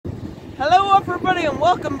up everybody and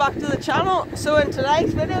welcome back to the channel. So in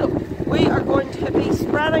today's video we are going to be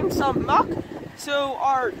spreading some muck. So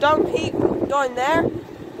our dung heap down there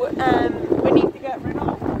we need to get rid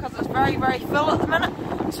of because it's very full at the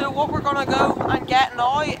minute. So what we're going to go and get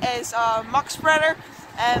now is a muck spreader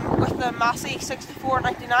with the Massey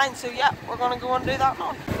 6499. So yeah, we're going to go and do that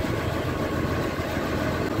now.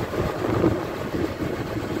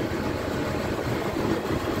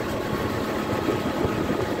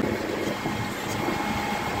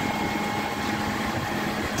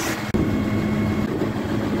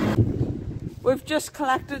 We've just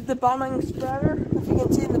collected the Manure spreader, if you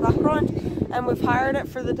can see in the background, and we've hired it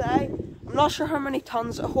for the day. I'm not sure how many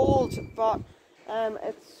tons it holds, but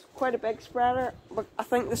it's quite a big spreader. But I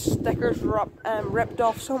think the stickers were ripped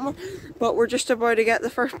off somewhere. But we're just about to get the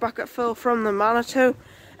first bucket full from the Manitou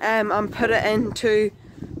and put it into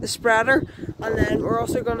the spreader, and then we're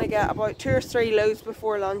also going to get about 2 or 3 loads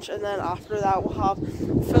before lunch, and then after that we'll have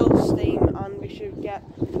full steam and we should get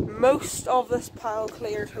most of this pile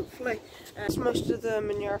cleared, hopefully. It's most of the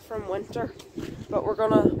manure from winter, but we're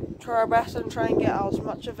going to try our best and try and get as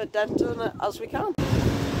much of a dent in it as we can.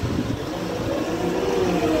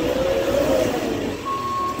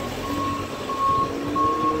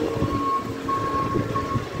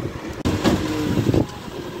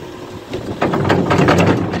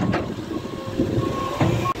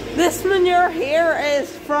 This manure here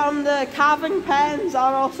is from the calving pens and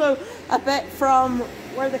also a bit from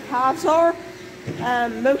where the calves are,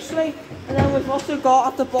 mostly. And then we've also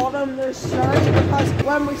got at the bottom there's slurry, because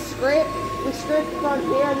when we scrape down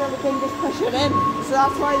here and then we can just push it in. So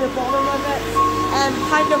that's why the bottom of it's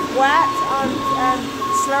kind of wet and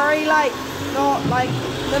slurry, like, not like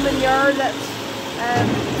the manure that's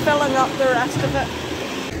filling up the rest of it.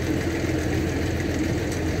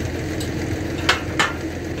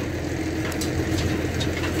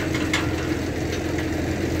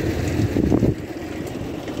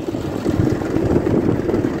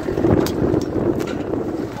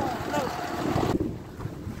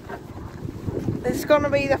 This is going to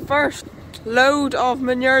be the first load of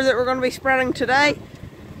manure that we're going to be spreading today.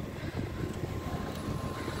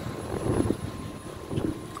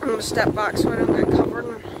 I'm going to step back so I don't get covered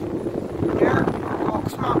in manure or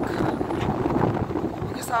box muck,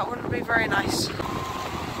 because that wouldn't be very nice.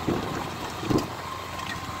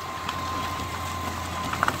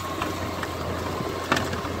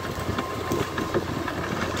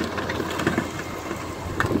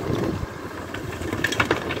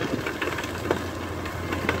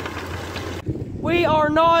 We are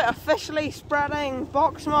now officially spreading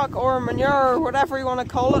box muck or manure or whatever you want to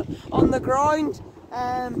call it on the ground.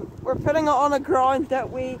 We're putting it on a ground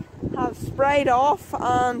that we have sprayed off,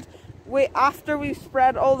 and after we've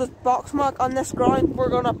spread all the box muck on this ground, we're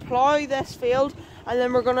going to plough this field, and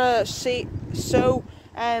then we're going to sow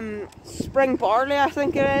spring barley, I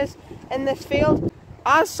think it is, in this field.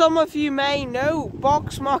 As some of you may know,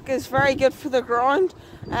 box muck is very good for the ground.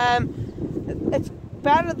 It's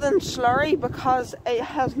better than slurry because it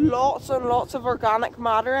has lots and lots of organic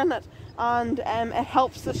matter in it, and it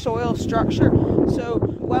helps the soil structure. So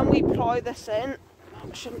when we plough this in,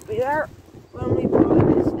 it shouldn't be there, when we plough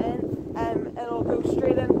this in, it'll go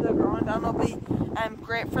straight into the ground and it'll be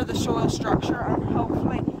great for the soil structure and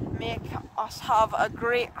hopefully make us have a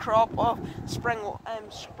great crop of spring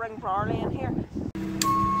barley in here.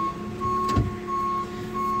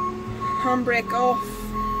 Handbrake off.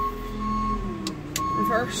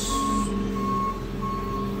 Reverse.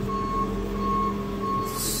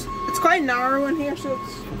 It's quite narrow in here, so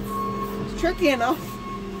it's tricky enough.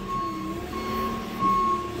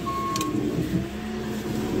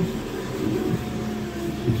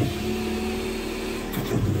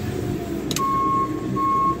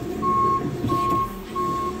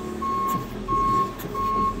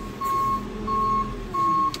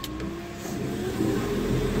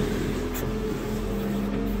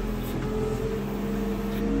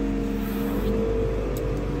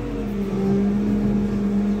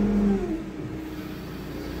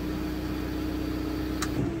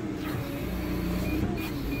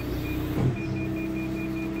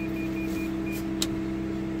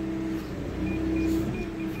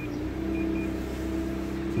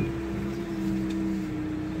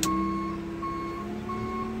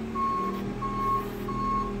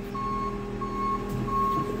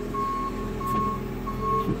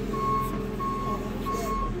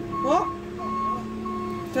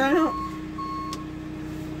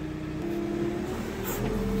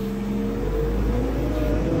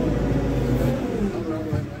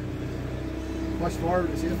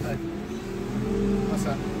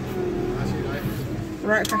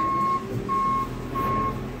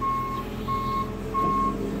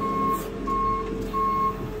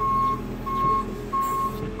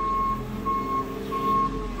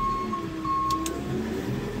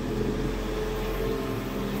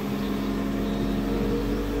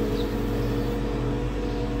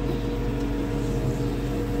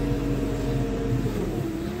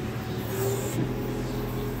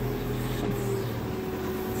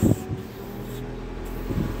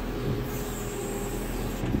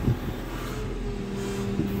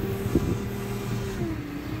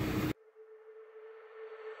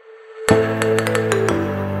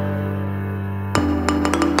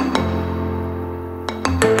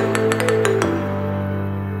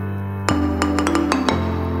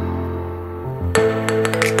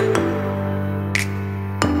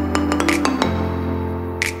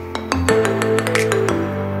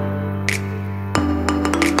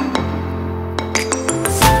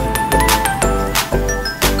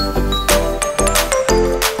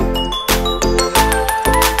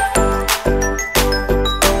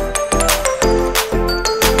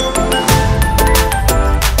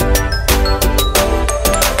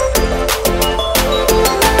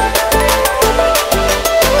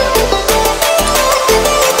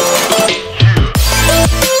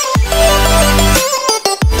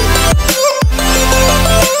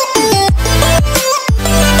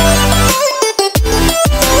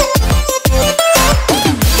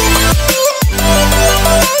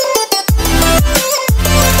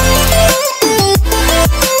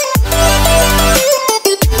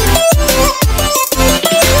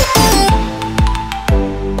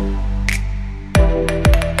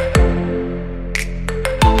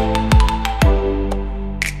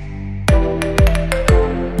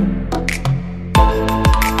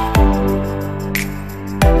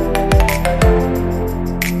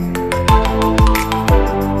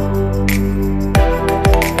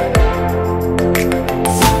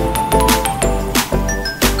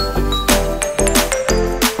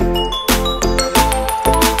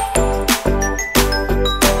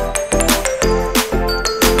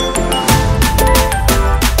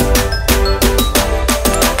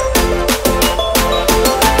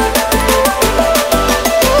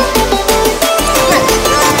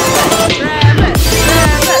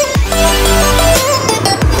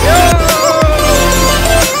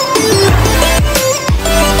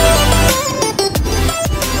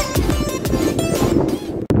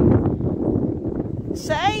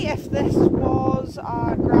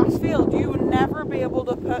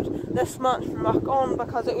 to put this much muck on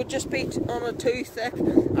because it would just be on a too thick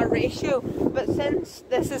a ratio. But since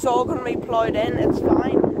this is all going to be ploughed in, it's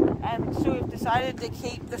fine. So we've decided to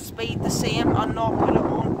keep the speed the same and not put it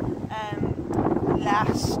on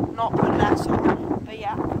not put less on. But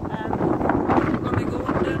yeah, we're going to go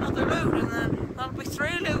and do another load, and then that'll be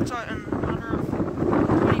 3 loads out in a matter of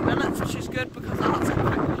 20 minutes, which is good because that's a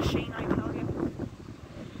quick machine, I tell you.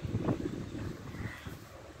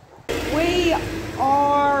 We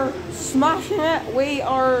are smashing it. We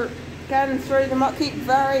are getting through the muckheap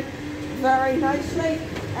very, very nicely.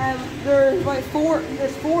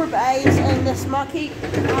 There's 4 bays in this muckheap,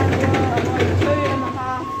 and we're about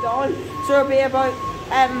 2.5 down. So there'll be about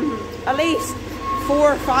at least 4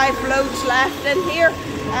 or 5 loads left in here,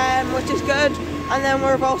 which is good. And then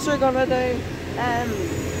we're also going to do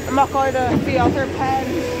muck out a few other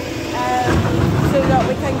pens, so that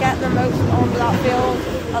we can get the most onto that field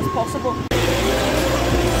as possible.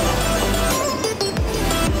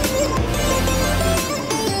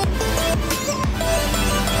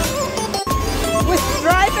 With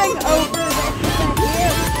driving over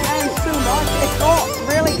here so much, it got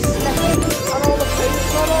really slippy and all the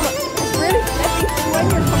food's got on it. It's really slippy, so when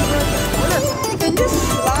you're coming around the corner, you can just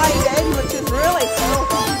slide in, which is really cool.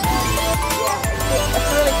 Yeah,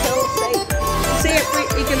 it's really cool to see. See if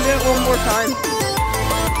you can do it one more time.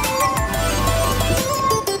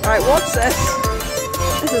 Alright, watch this.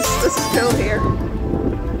 This is cool here.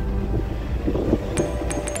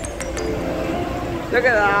 Look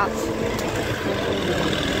at that.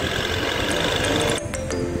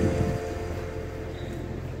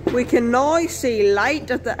 We can now see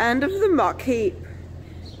light at the end of the muck heap.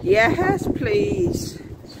 Yes, please.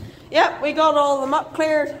 Yep, we got all the muck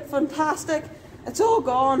cleared. Fantastic. It's all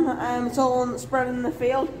gone. It's all spread in the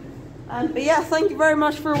field. But yeah, thank you very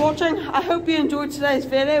much for watching. I hope you enjoyed today's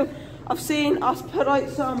video. I've seen us put out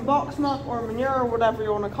some box muck or manure or whatever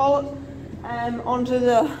you want to call it onto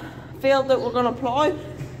the field that we're going to plough.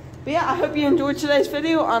 But yeah, I hope you enjoyed today's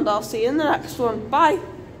video, and I'll see you in the next one. Bye.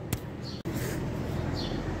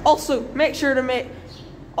 Also, make sure to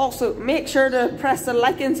press the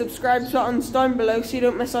like and subscribe buttons down below so you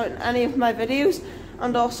don't miss out on any of my videos.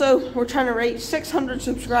 And also, we're trying to reach 600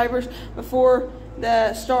 subscribers before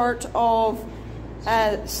the start of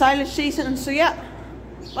silage season. So yeah,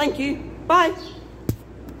 thank you. Bye.